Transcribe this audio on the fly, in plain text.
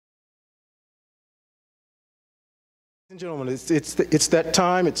And gentlemen, it's that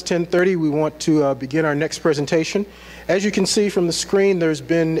time. It's 10:30. We want to begin our next presentation. As you can see from the screen, there's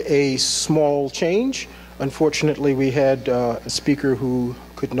been a small change. Unfortunately, we had a speaker who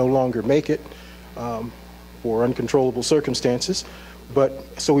could no longer make it for uncontrollable circumstances.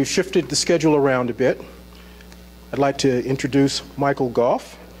 So we've shifted the schedule around a bit. I'd like to introduce Michael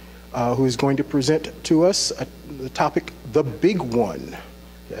Gough, who is going to present to us the topic, the big one.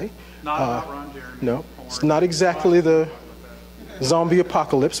 Okay. Not about Ron Jeremy. No, it's not exactly the zombie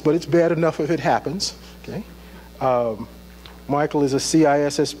apocalypse, but it's bad enough if it happens. Okay. Michael is a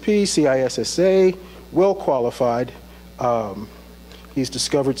CISSP, CISSA, well qualified. He's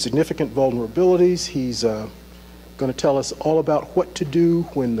discovered significant vulnerabilities. He's going to tell us all about what to do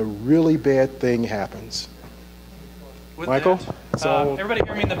when the really bad thing happens. With Michael? That, everybody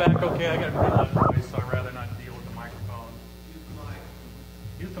hear me in the back okay? I got a pretty loud voice, so I'd rather not deal with the microphone.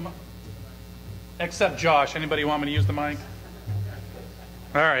 Use the mic. Except Josh. Anybody want me to use the mic?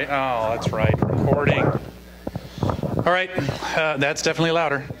 All right. Oh, that's right. Recording. All right. That's definitely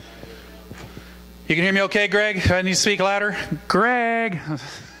louder. You can hear me okay, Greg? I need to speak louder. Greg!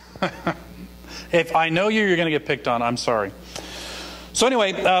 If I know you, you're going to get picked on. I'm sorry. So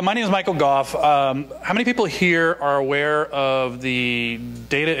anyway, my name is Michael Gough. How many people here are aware of the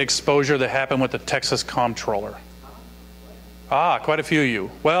data exposure that happened with the Texas comptroller? Ah, quite a few of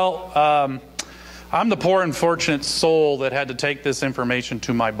you. Well, I'm the poor unfortunate soul that had to take this information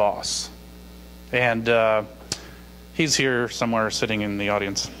to my boss. And he's here somewhere sitting in the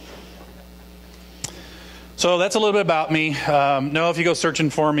audience. So that's a little bit about me. No, if you go searching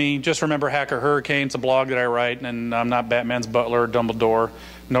for me, just remember Hacker Hurricane. It's a blog that I write, and I'm not Batman's butler or Dumbledore.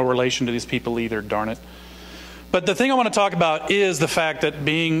 No relation to these people either, darn it. But the thing I want to talk about is the fact that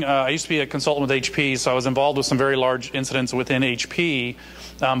I used to be a consultant with HP, so I was involved with some very large incidents within HP.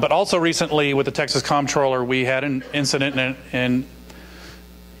 But also recently with the Texas comptroller, we had an incident, and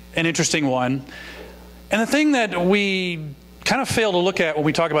an interesting one. And the thing that we kind of fail to look at when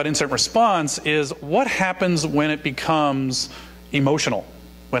we talk about incident response is what happens when it becomes emotional,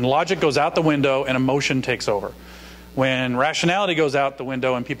 when logic goes out the window and emotion takes over, when rationality goes out the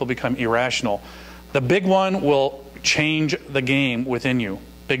window and people become irrational. The big one will change the game within you,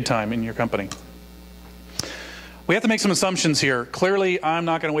 big time in your company. We have to make some assumptions here. Clearly, I'm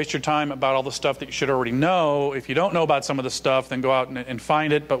not going to waste your time about all the stuff that you should already know. If you don't know about some of the stuff, then go out and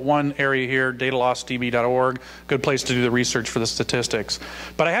find it. But one area here, datalossdb.org, good place to do the research for the statistics.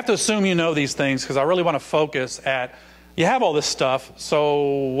 But I have to assume you know these things because I really want to focus at, you have all this stuff, so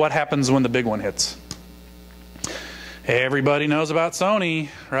what happens when the big one hits? Everybody knows about Sony,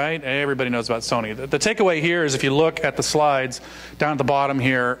 right? Everybody knows about Sony. The takeaway here is if you look at the slides down at the bottom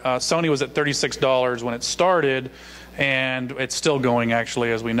here, Sony was at $36 when it started, and it's still going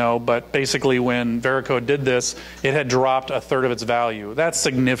actually, as we know. But basically when Veracode did this, it had dropped a third of its value. That's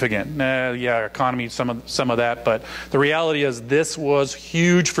significant. Yeah, economy, some of that. But the reality is this was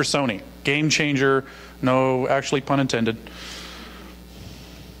huge for Sony. Game changer, no, actually pun intended.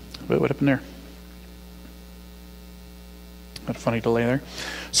 Wait, what happened there? Got a funny delay there.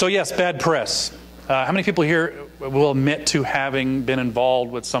 So yes, bad press. How many people here will admit to having been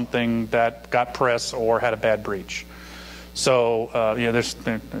involved with something that got press or had a bad breach? So yeah, there's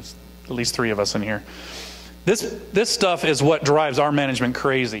at least 3 of us in here. This stuff is what drives our management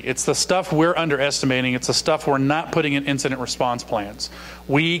crazy. It's the stuff we're underestimating. It's the stuff we're not putting in incident response plans.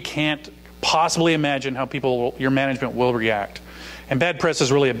 We can't possibly imagine how your management will react. And bad press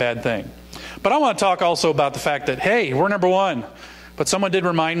is really a bad thing. But I want to talk also about the fact that, hey, we're number one. But someone did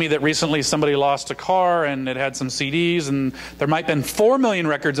remind me that recently somebody lost a car and it had some CDs and there might have been 4 million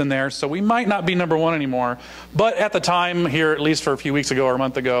records in there, so we might not be number one anymore. But at the time here, at least for a few weeks ago or a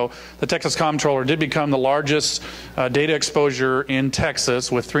month ago, the Texas comptroller did become the largest data exposure in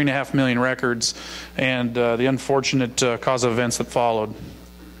Texas with 3.5 million records and the unfortunate cause of events that followed.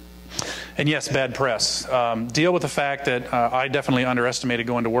 And yes, bad press. Deal with the fact that I definitely underestimated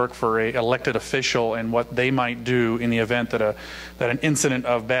going to work for an elected official and what they might do in the event that an incident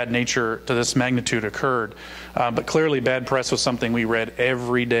of bad nature to this magnitude occurred. But clearly bad press was something we read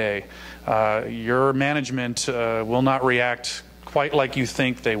every day. Your management will not react quite like you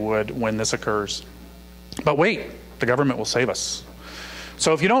think they would when this occurs. But wait, the government will save us.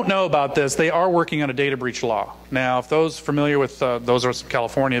 So if you don't know about this, they are working on a data breach law. Now, if those familiar with those of us in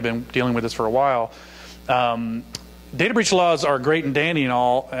California have been dealing with this for a while, data breach laws are great and dandy and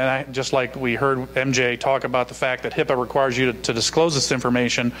all, and just like we heard MJ talk about the fact that HIPAA requires you to disclose this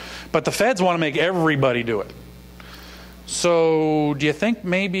information, but the feds want to make everybody do it. So do you think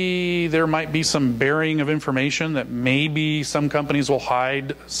maybe there might be some burying of information, that maybe some companies will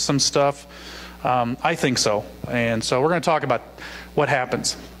hide some stuff? I think so. And so we're going to talk about what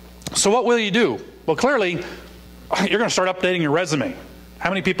happens. So what will you do? Well, clearly, you're going to start updating your resume. How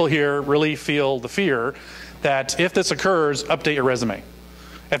many people here really feel the fear that if this occurs, update your resume?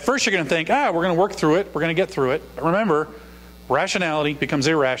 At first, you're going to think, we're going to work through it. We're going to get through it. But remember, rationality becomes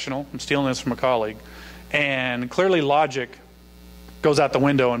irrational. I'm stealing this from a colleague. And clearly, logic goes out the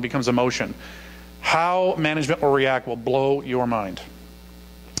window and becomes emotion. How management will react will blow your mind.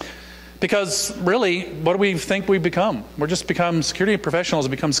 Because really, what do we think we've become? We're just become, security professionals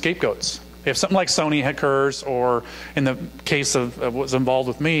have become scapegoats. If something like Sony occurs, or in the case of what was involved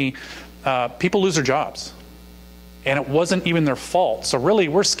with me, people lose their jobs. And it wasn't even their fault. So really,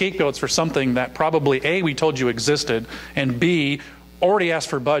 we're scapegoats for something that probably A, we told you existed, and B, already asked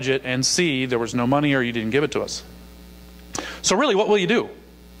for budget, and C, there was no money or you didn't give it to us. So really, what will you do?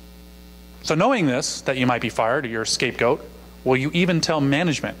 So knowing this, that you might be fired or you're a scapegoat, will you even tell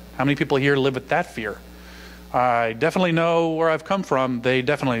management? How many people here live with that fear? I definitely know where I've come from. They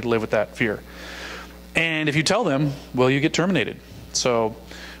definitely live with that fear. And if you tell them, will you get terminated? So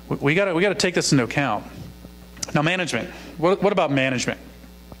we got to take this into account. Now, management. What about management?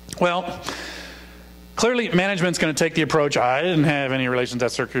 Well, clearly management's going to take the approach, I didn't have any relation to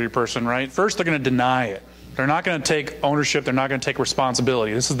that security person, right? First, they're going to deny it. They're not going to take ownership. They're not going to take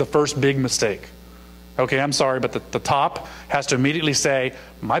responsibility. This is the first big mistake. Okay, I'm sorry, but the top has to immediately say,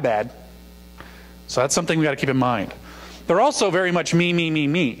 my bad. So that's something we got to keep in mind. They're also very much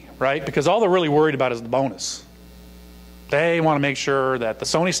me, right? Because all they're really worried about is the bonus. They want to make sure that the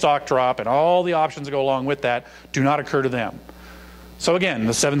Sony stock drop and all the options that go along with that do not occur to them. So again,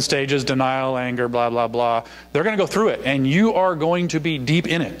 the 7 stages, denial, anger, blah, blah, blah, they're going to go through it, and you are going to be deep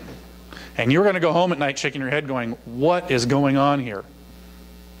in it. And you're going to go home at night shaking your head going, what is going on here?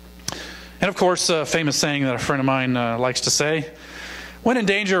 And of course, a famous saying that a friend of mine likes to say, when in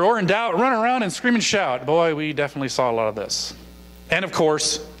danger or in doubt, run around and scream and shout. Boy, we definitely saw a lot of this. And of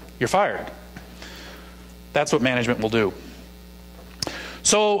course, you're fired. That's what management will do.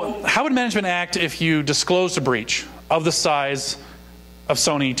 So how would management act if you disclosed a breach of the size of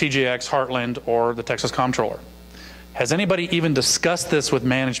Sony, TJX, Heartland, or the Texas Comptroller? Has anybody even discussed this with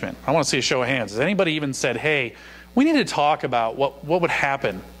management? I want to see a show of hands. Has anybody even said, hey, we need to talk about what would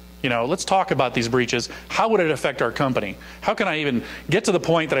happen? You know, let's talk about these breaches. How would it affect our company? How can I even get to the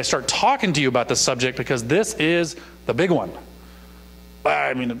point that I start talking to you about this subject, because this is the big one?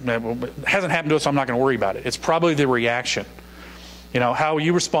 I mean, it hasn't happened to us, so I'm not going to worry about it. It's probably the reaction, you know, how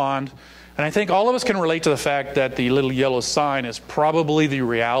you respond. And I think all of us can relate to the fact that the little yellow sign is probably the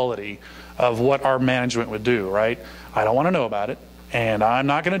reality of what our management would do, right? I don't want to know about it, and I'm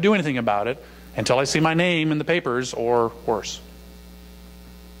not going to do anything about it until I see my name in the papers, or worse.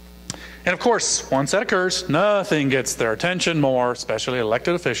 And of course, once that occurs, nothing gets their attention more, especially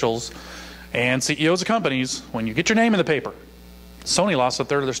elected officials and CEOs of companies, when you get your name in the paper. Sony lost a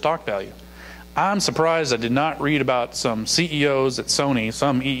third of their stock value. I'm surprised I did not read about some CEOs at Sony,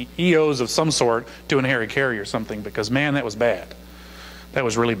 some EOs of some sort, doing Harry Carey or something, because man, that was bad. That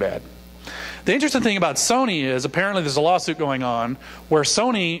was really bad. The interesting thing about Sony is apparently there's a lawsuit going on where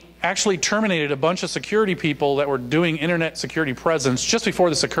Sony actually terminated a bunch of security people that were doing internet security presence just before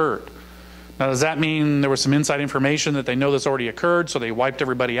this occurred. Now, does that mean there was some inside information that they know this already occurred, so they wiped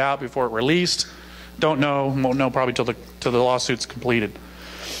everybody out before it released? Don't know. Won't know probably till the lawsuit's completed.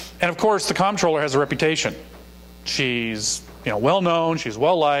 And of course, the comptroller has a reputation. She's well known. She's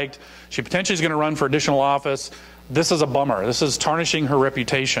well liked. She potentially is going to run for additional office. This is a bummer. This is tarnishing her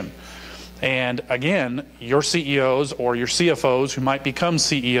reputation. And again, your CEOs or your CFOs who might become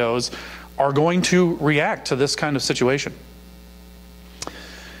CEOs are going to react to this kind of situation.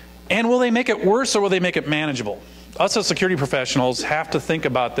 And will they make it worse, or will they make it manageable? Us as security professionals have to think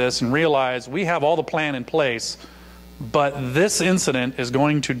about this and realize we have all the plan in place, but this incident is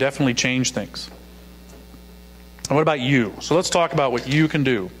going to definitely change things. And what about you? So let's talk about what you can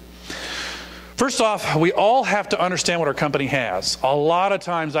do. First off, we all have to understand what our company has. A lot of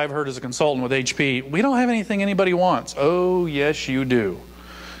times I've heard as a consultant with HP, we don't have anything anybody wants. Oh, yes, you do.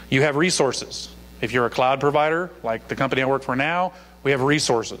 You have resources. If you're a cloud provider, like the company I work for now, we have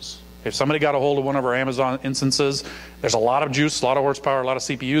resources. If somebody got a hold of one of our Amazon instances, there's a lot of juice, a lot of horsepower, a lot of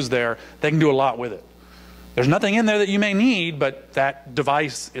CPUs there. They can do a lot with it. There's nothing in there that you may need, but that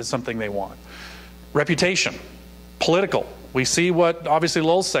device is something they want. Reputation, political. We see what obviously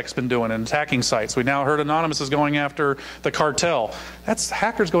HouSec's been doing in attacking sites. We now heard Anonymous is going after the cartel. That's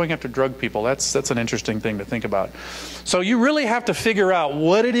hackers going after drug people. That's an interesting thing to think about. So you really have to figure out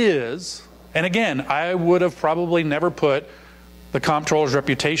what it is. And again, I would have probably never put the comptroller's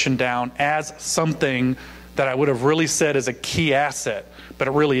reputation down as something that I would have really said is a key asset, but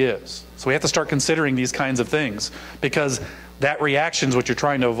it really is. So we have to start considering these kinds of things, because that reaction is what you're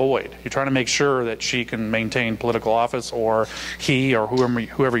trying to avoid. You're trying to make sure that she can maintain political office, or he, or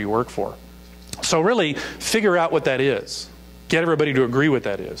whoever you work for. So really figure out what that is. Get everybody to agree what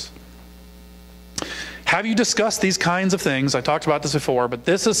that is. Have you discussed these kinds of things? I talked about this before, but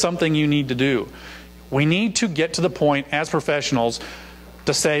this is something you need to do. We need to get to the point as professionals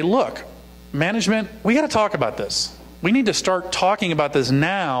to say, look, management, we got to talk about this. We need to start talking about this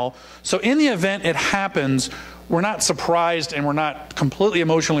now, so in the event it happens, we're not surprised and we're not completely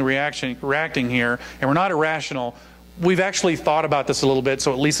emotionally reacting here, and we're not irrational. We've actually thought about this a little bit,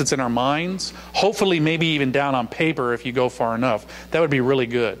 so at least it's in our minds. Hopefully, maybe even down on paper if you go far enough. That would be really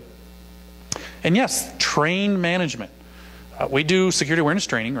good. And yes, train management. We do security awareness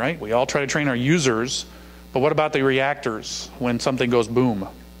training, right? We all try to train our users, but what about the reactors when something goes boom?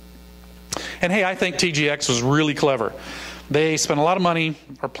 And hey, I think TGX was really clever. They spent a lot of money,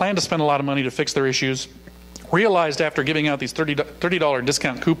 or planned to spend a lot of money to fix their issues, realized after giving out these $30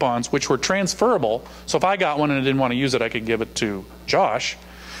 discount coupons, which were transferable, so if I got one and I didn't want to use it, I could give it to Josh,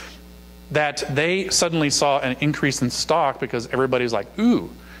 that they suddenly saw an increase in stock because everybody's like, ooh,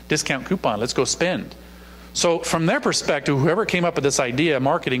 discount coupon, let's go spend. So from their perspective, whoever came up with this idea,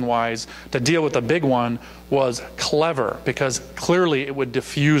 marketing-wise, to deal with the big one was clever, because clearly it would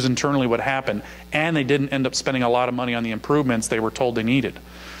diffuse internally what happened, and they didn't end up spending a lot of money on the improvements they were told they needed.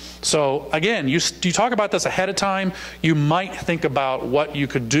 So again, you talk about this ahead of time, you might think about what you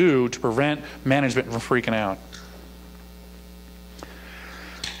could do to prevent management from freaking out.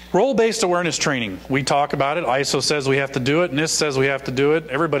 Role-based awareness training. We talk about it. ISO says we have to do it. NIST says we have to do it.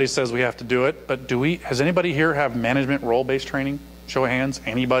 Everybody says we have to do it. But has anybody here have management role-based training? Show of hands.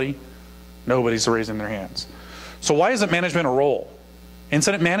 Anybody? Nobody's raising their hands. So why isn't management a role?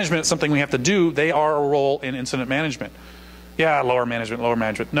 Incident management is something we have to do. They are a role in incident management. Yeah, lower management, lower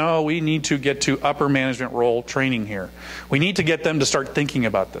management. No, we need to get to upper management role training here. We need to get them to start thinking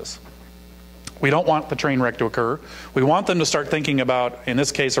about this. We don't want the train wreck to occur. We want them to start thinking about, in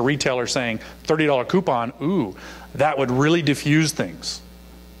this case, a retailer saying $30 coupon, ooh, that would really diffuse things.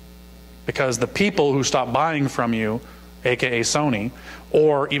 Because the people who stop buying from you, aka Sony,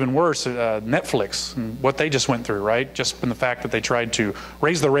 or even worse, Netflix, and what they just went through, right? Just from the fact that they tried to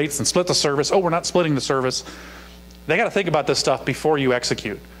raise the rates and split the service. Oh, we're not splitting the service. They got to think about this stuff before you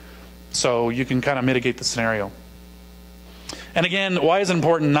execute, so you can kind of mitigate the scenario. And again, why is it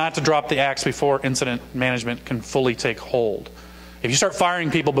important not to drop the axe before incident management can fully take hold? If you start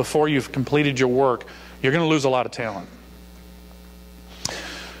firing people before you've completed your work, you're going to lose a lot of talent.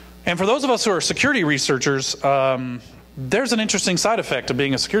 And for those of us who are security researchers, there's an interesting side effect of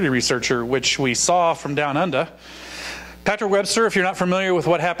being a security researcher, which we saw from down under. Patrick Webster, if you're not familiar with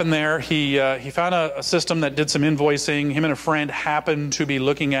what happened there, he found a system that did some invoicing. Him and a friend happened to be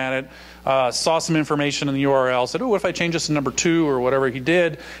looking at it, saw some information in the URL, said, oh, what if I change this to number 2 or whatever he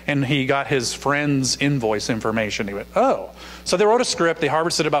did, and he got his friend's invoice information. He went, oh. So they wrote a script, they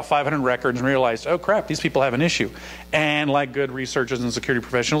harvested about 500 records and realized, oh crap, these people have an issue. And like good researchers and security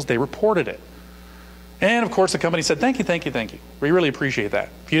professionals, they reported it. And of course the company said, thank you, thank you, thank you. We really appreciate that.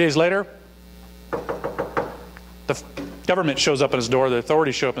 A few days later, the government shows up at his door, the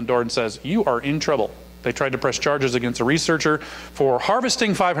authorities show up at the door and says, you are in trouble. They tried to press charges against a researcher for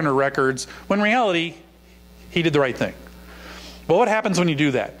harvesting 500 records, when in reality, he did the right thing. But what happens when you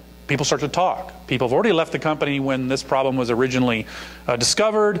do that? People start to talk. People have already left the company when this problem was originally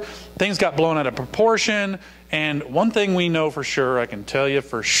discovered. Things got blown out of proportion. And one thing we know for sure, I can tell you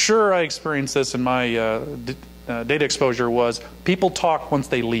for sure, I experienced this in my data exposure, was people talk once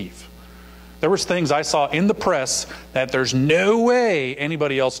they leave. There was things I saw in the press that there's no way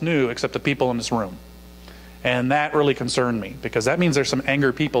anybody else knew except the people in this room. And that really concerned me, because that means there's some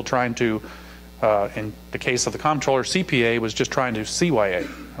angry people trying to, in the case of the comptroller, CPA was just trying to CYA.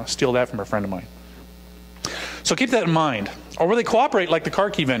 I'll steal that from a friend of mine. So keep that in mind. Or will they cooperate like the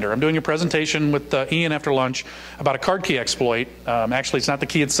card key vendor? I'm doing a presentation with Ian after lunch about a card key exploit. Actually, it's not the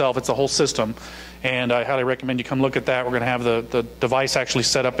key itself, it's the whole system. And I highly recommend you come look at that. We're going to have the device actually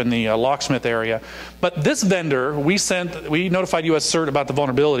set up in the locksmith area. But this vendor, we notified US Cert about the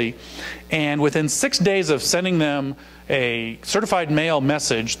vulnerability, and within 6 days of sending them a certified mail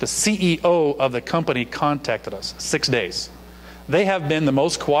message, the CEO of the company contacted us. 6 days. They have been the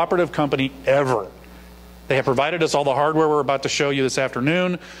most cooperative company ever. They have provided us all the hardware we're about to show you this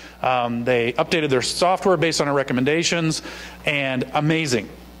afternoon. They updated their software based on our recommendations, and amazing.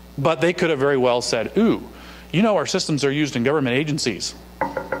 But they could have very well said, ooh, you know our systems are used in government agencies.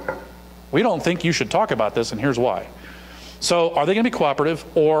 We don't think you should talk about this, and here's why. So are they going to be cooperative,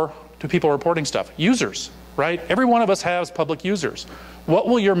 or do people reporting stuff? Users, right? Every one of us has public users. What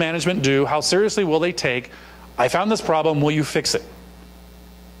will your management do? How seriously will they take, I found this problem, will you fix it?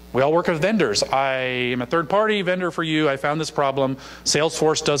 We all work with vendors. I am a third-party vendor for you. I found this problem.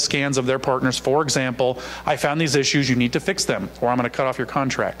 Salesforce does scans of their partners. For example, I found these issues. You need to fix them, or I'm going to cut off your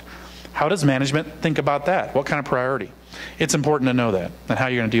contract. How does management think about that? What kind of priority? It's important to know that and how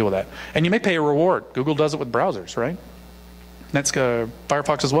you're going to deal with that. And you may pay a reward. Google does it with browsers, right? That's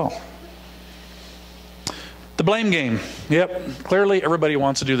Firefox as well. The blame game. Yep, clearly everybody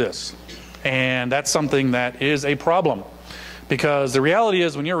wants to do this. And that's something that is a problem. Because the reality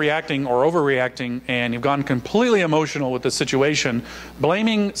is when you're reacting or overreacting and you've gone completely emotional with the situation,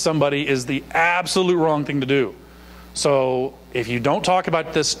 blaming somebody is the absolute wrong thing to do. So if you don't talk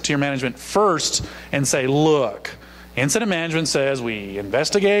about this to your management first and say, look, incident management says we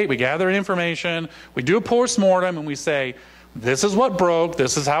investigate, we gather information, we do a post-mortem, and we say, this is what broke,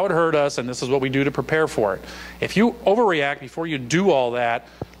 this is how it hurt us, and this is what we do to prepare for it. If you overreact before you do all that,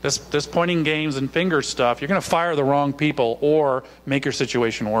 this pointing games and finger stuff, you're going to fire the wrong people or make your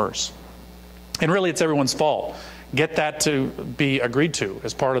situation worse. And really, it's everyone's fault. Get that to be agreed to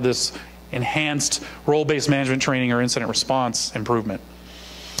as part of this enhanced role-based management training or incident response improvement.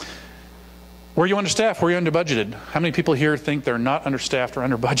 Were you understaffed? Were you under-budgeted? How many people here think they're not understaffed or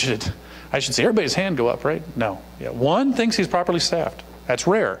under-budgeted? I should see everybody's hand go up, right? No. Yeah. One thinks he's properly staffed. That's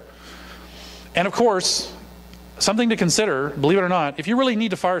rare. And of course, something to consider, believe it or not, if you really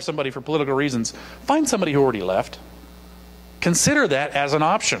need to fire somebody for political reasons, find somebody who already left. Consider that as an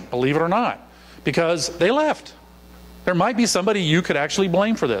option, believe it or not, because they left. There might be somebody you could actually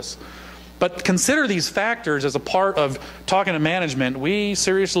blame for this. But consider these factors as a part of talking to management. We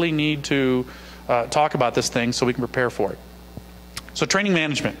seriously need to talk about this thing so we can prepare for it. So training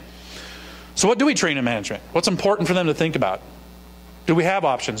management. So what do we train in management? What's important for them to think about? Do we have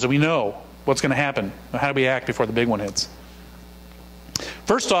options? Do we know what's going to happen? How do we act before the big one hits?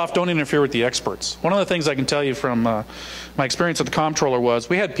 First off, don't interfere with the experts. One of the things I can tell you from my experience at the comptroller was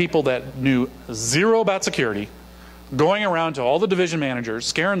we had people that knew zero about security, going around to all the division managers,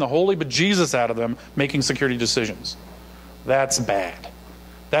 scaring the holy bejesus out of them, making security decisions. That's bad.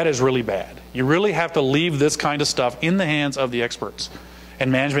 That is really bad. You really have to leave this kind of stuff in the hands of the experts.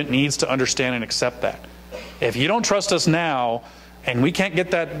 And management needs to understand and accept that. If you don't trust us now, and we can't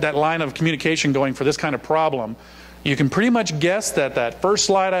get that line of communication going for this kind of problem, you can pretty much guess that that first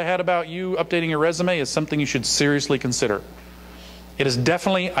slide I had about you updating your resume is something you should seriously consider. It is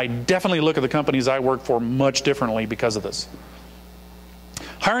definitely, I definitely look at the companies I work for much differently because of this.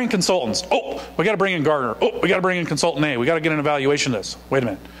 Hiring consultants. Oh, we got to bring in Gartner. Oh, we got to bring in consultant A. We got to get an evaluation of this. Wait a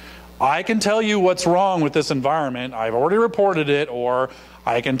minute. I can tell you what's wrong with this environment. I've already reported it, or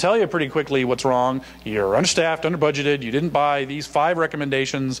I can tell you pretty quickly what's wrong. You're understaffed, under-budgeted. You didn't buy these 5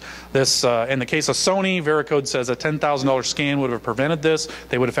 recommendations. This, in the case of Sony, Veracode says a $10,000 scan would have prevented this.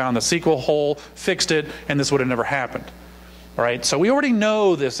 They would have found the SQL hole, fixed it, and this would have never happened. All right, so we already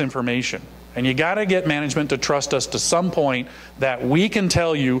know this information. And you got to get management to trust us to some point that we can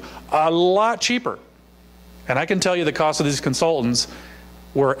tell you a lot cheaper. And I can tell you the cost of these consultants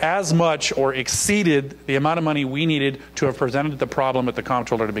were as much or exceeded the amount of money we needed to have presented the problem at the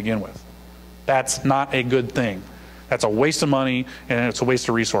comptroller to begin with. That's not a good thing. That's a waste of money and it's a waste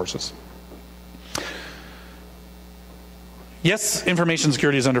of resources. Yes, information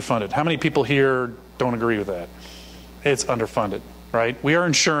security is underfunded. How many people here don't agree with that? It's underfunded, right? We are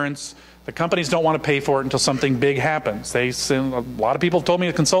insurance. The companies don't want to pay for it until something big happens. A lot of people have told me,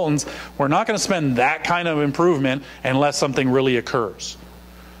 the consultants, we're not going to spend that kind of improvement unless something really occurs.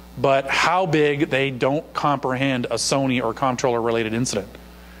 But how big, they don't comprehend a Sony or comptroller related incident.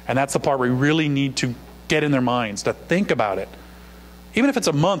 And that's the part we really need to get in their minds, to think about it. Even if it's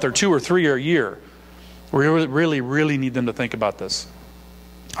a month or 2 or 3 or a year, we really need them to think about this.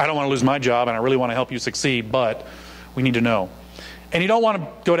 I don't want to lose my job and I really want to help you succeed, but we need to know. And you don't want to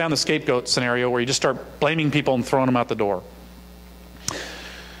go down the scapegoat scenario where you just start blaming people and throwing them out the door.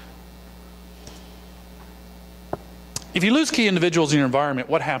 If you lose key individuals in your environment,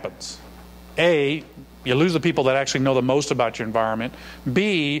 what happens? A, you lose the people that actually know the most about your environment.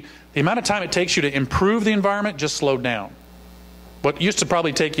 B, the amount of time it takes you to improve the environment just slowed down. What used to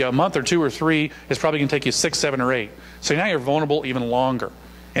probably take you a month or 2 or 3 is probably going to take you 6, 7, or 8. So now you're vulnerable even longer.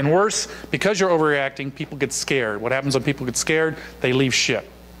 And worse, because you're overreacting, people get scared. What happens when people get scared? They leave ship.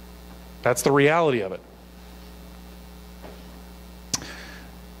 That's the reality of it.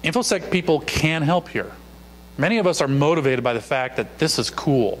 InfoSec people can help here. Many of us are motivated by the fact that this is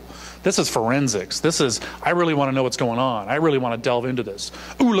cool. This is forensics. This is, I really want to know what's going on. I really want to delve into this.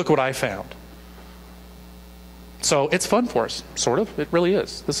 Ooh, look what I found. So it's fun for us, sort of. It really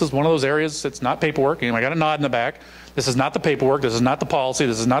is. This is one of those areas, it's not paperwork. I got a nod in the back. This is not the paperwork. This is not the policy.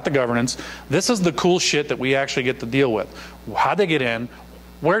 This is not the governance. This is the cool shit that we actually get to deal with. How'd they get in?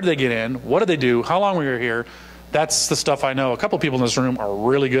 Where did they get in? What did they do? How long were we here? That's the stuff I know a couple people in this room are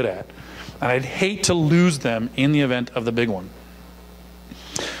really good at. And I'd hate to lose them in the event of the big one.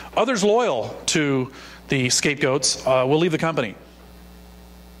 Others loyal to the scapegoats will leave the company.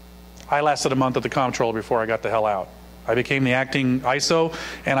 I lasted a month at the comptroller before I got the hell out. I became the acting ISO,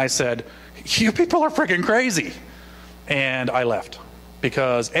 and I said, you people are freaking crazy. And I left.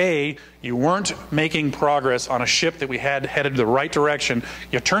 Because A, you weren't making progress on a ship that we had headed the right direction.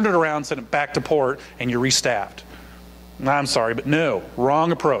 You turned it around, sent it back to port, and you restaffed. I'm sorry, but no,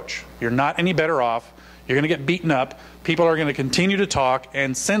 wrong approach. You're not any better off. You're going to get beaten up. People are going to continue to talk.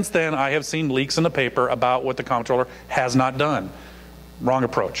 And since then, I have seen leaks in the paper about what the comptroller has not done. Wrong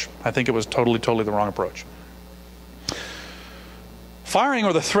approach. I think it was totally the wrong approach. Firing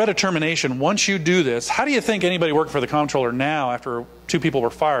or the threat of termination, once you do this, how do you think anybody working for the comptroller now after 2 people were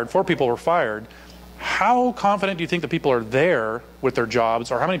fired, 4 people were fired, how confident do you think the people are there with their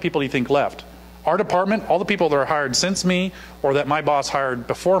jobs, or how many people do you think left? Our department, all the people that are hired since me or that my boss hired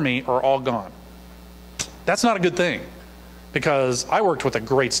before me are all gone. That's not a good thing, because I worked with a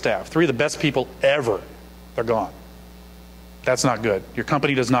great staff, 3 of the best people ever. They're gone. That's not good. Your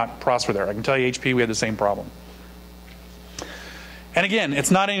company does not prosper there. I can tell you HP, we had the same problem. And again,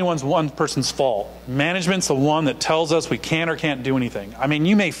 it's not anyone's one person's fault. Management's the one that tells us we can or can't do anything. I mean,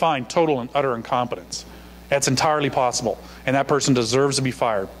 you may find total and utter incompetence. That's entirely possible. And that person deserves to be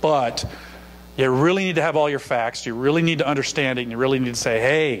fired. But you really need to have all your facts. You really need to understand it. And you really need to say,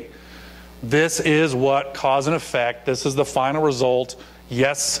 hey, this is what cause and effect. This is the final result.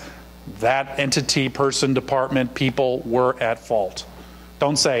 Yes, that entity, person, department, people were at fault.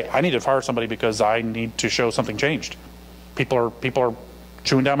 Don't say, I need to fire somebody because I need to show something changed. People are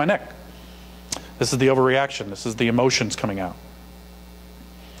chewing down my neck. This is the overreaction. This is the emotions coming out.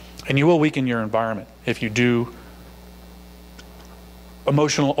 And you will weaken your environment if you do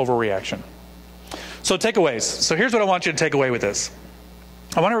emotional overreaction. So takeaways. So here's what I want you to take away with this.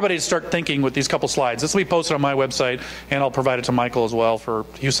 I want everybody to start thinking with these couple slides. This will be posted on my website, and I'll provide it to Michael as well for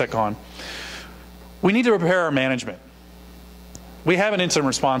HouSecCon. We need to prepare our management. We have an incident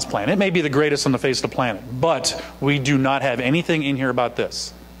response plan. It may be the greatest on the face of the planet, but we do not have anything in here about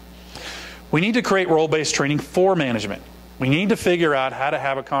this. We need to create role-based training for management. We need to figure out how to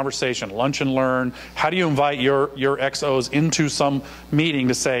have a conversation, lunch and learn. How do you invite your XOs into some meeting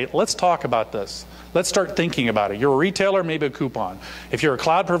to say, let's talk about this. Let's start thinking about it. You're a retailer, maybe a coupon. If you're a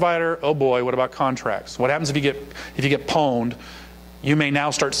cloud provider, oh boy, what about contracts? What happens if you get pwned? You may now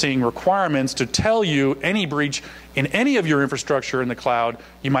start seeing requirements to tell you any breach in any of your infrastructure in the cloud,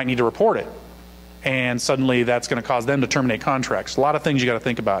 you might need to report it. And suddenly that's going to cause them to terminate contracts. A lot of things you got to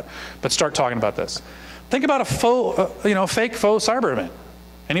think about, but start talking about this. Think about a fake faux cyber event.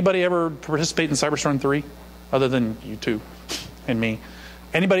 Anybody ever participate in Cyberstorm 3 other than you two and me?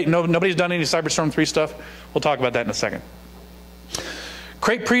 Anybody? Nobody's done any Cyberstorm 3 stuff? We'll talk about that in a second.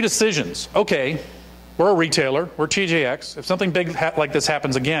 Create pre-decisions. Okay. We're a retailer, we're TJX. If something big like this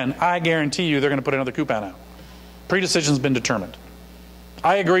happens again, I guarantee you they're going to put another coupon out. Pre-decision's been determined.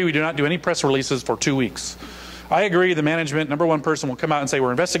 I agree we do not do any press releases for 2 weeks. I agree the management, #1 person will come out and say, we're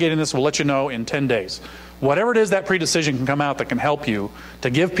investigating this, we'll let you know in 10 days. Whatever it is, that pre-decision can come out that can help you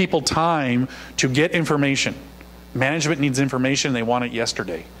to give people time to get information. Management needs information, they want it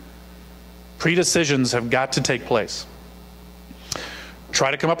yesterday. Pre-decisions have got to take place.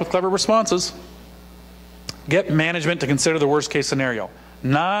 Try to come up with clever responses. Get management to consider the worst case scenario.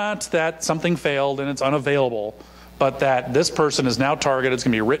 Not that something failed and it's unavailable, but that this person is now targeted, it's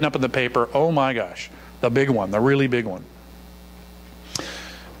going to be written up in the paper, oh my gosh, the big one, the really big one.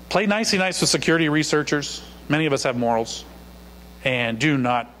 Play nicey nice with security researchers. Many of us have morals. And do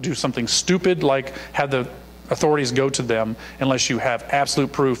not do something stupid like have the authorities go to them unless you have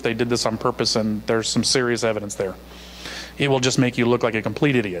absolute proof they did this on purpose and there's some serious evidence there. It will just make you look like a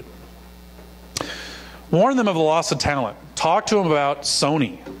complete idiot. Warn them of the loss of talent. Talk to them about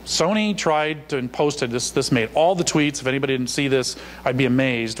Sony. Sony tried to and posted this. This made all the tweets. If anybody didn't see this, I'd be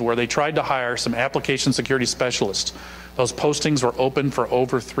amazed. Where they tried to hire some application security specialists. Those postings were open for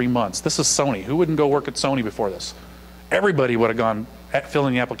over 3 months. This is Sony. Who wouldn't go work at Sony before this? Everybody would have gone at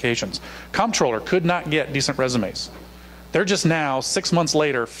filling the applications. Comptroller could not get decent resumes. They're just now 6 months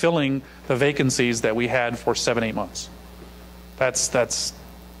later filling the vacancies that we had for 7, 8 months.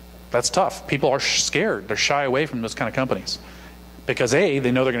 That's tough. People are scared. They're shy away from those kind of companies. Because A,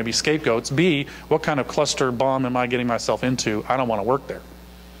 they know they're going to be scapegoats. B, what kind of cluster bomb am I getting myself into? I don't want to work there.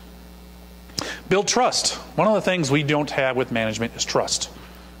 Build trust. One of the things we don't have with management is trust.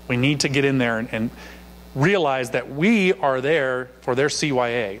 We need to get in there and realize that we are there for their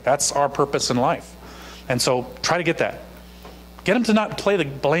CYA. That's our purpose in life. And so try to get that. Get them to not play the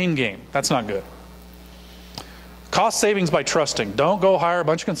blame game. That's not good. Cost savings by trusting. Don't go hire a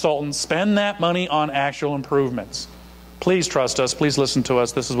bunch of consultants. Spend that money on actual improvements. Please trust us. Please listen to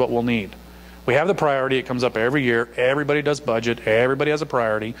us. This is what we'll need. We have the priority. It comes up every year. Everybody does budget. Everybody has a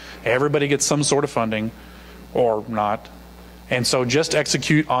priority. Everybody gets some sort of funding or not. And so just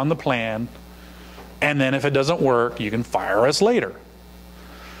execute on the plan. And then if it doesn't work, you can fire us later.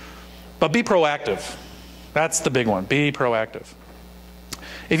 But be proactive. That's the big one. Be proactive.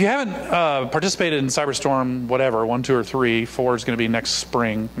 If you haven't participated in Cyberstorm, whatever, 1, 2, or 3, 4 is going to be next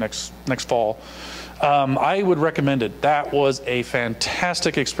spring, next fall, I would recommend it. That was a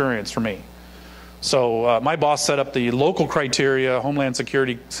fantastic experience for me. So my boss set up the local criteria, Homeland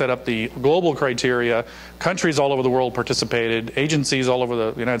Security set up the global criteria, countries all over the world participated, agencies all over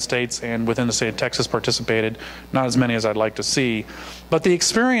the United States and within the state of Texas participated, not as many as I'd like to see. But the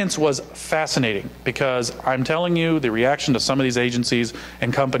experience was fascinating because I'm telling you, the reaction to some of these agencies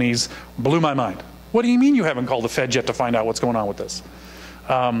and companies blew my mind. What do you mean you haven't called the Fed yet to find out what's going on with this?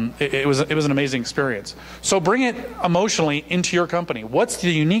 It was an amazing experience. So bring it emotionally into your company. What's the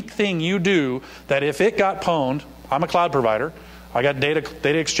unique thing you do that if it got pwned, I'm a cloud provider, I got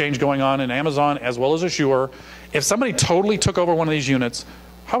data exchange going on in Amazon as well as Azure. If somebody totally took over one of these units,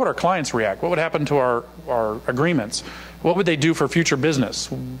 how would our clients react? What would happen to our agreements? What would they do for future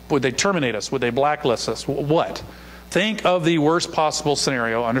business? Would they terminate us? Would they blacklist us? What? Think of the worst possible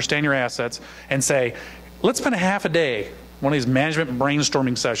scenario, understand your assets, and say, let's spend a half a day, one of these management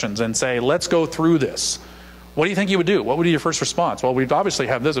brainstorming sessions, and say, let's go through this. What do you think you would do? What would be your first response? Well, we'd obviously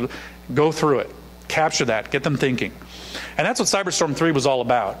have this. Go through it. Capture that. Get them thinking. And that's what Cyberstorm 3 was all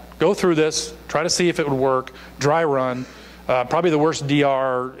about. Go through this. Try to see if it would work. Dry run. Probably the worst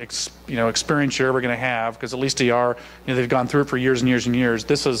DR experience you're ever going to have, because at least DR, they've gone through it for years and years and years.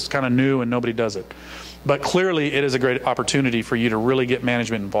 This is kind of new and nobody does it. But clearly it is a great opportunity for you to really get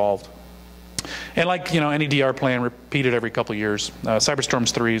management involved. And like any DR plan, repeat it every couple of years.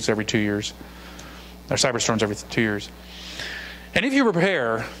 Cyberstorm's 3 is every 2 years. Or Cyberstorm's every 2 years. And if you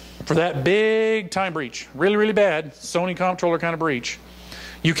prepare for that big time breach, really, really bad, Sony comptroller kind of breach,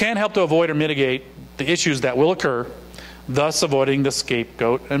 you can help to avoid or mitigate the issues that will occur, thus avoiding the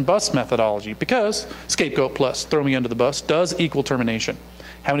scapegoat and bus methodology. Because scapegoat plus throw me under the bus does equal termination.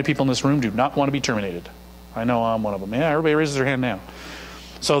 How many people in this room do not want to be terminated? I know I'm one of them. Yeah, everybody raises their hand now.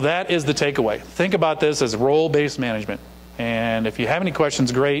 So that is the takeaway. Think about this as role-based management. And if you have any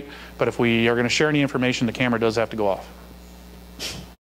questions, great. But if we are going to share any information, the camera does have to go off.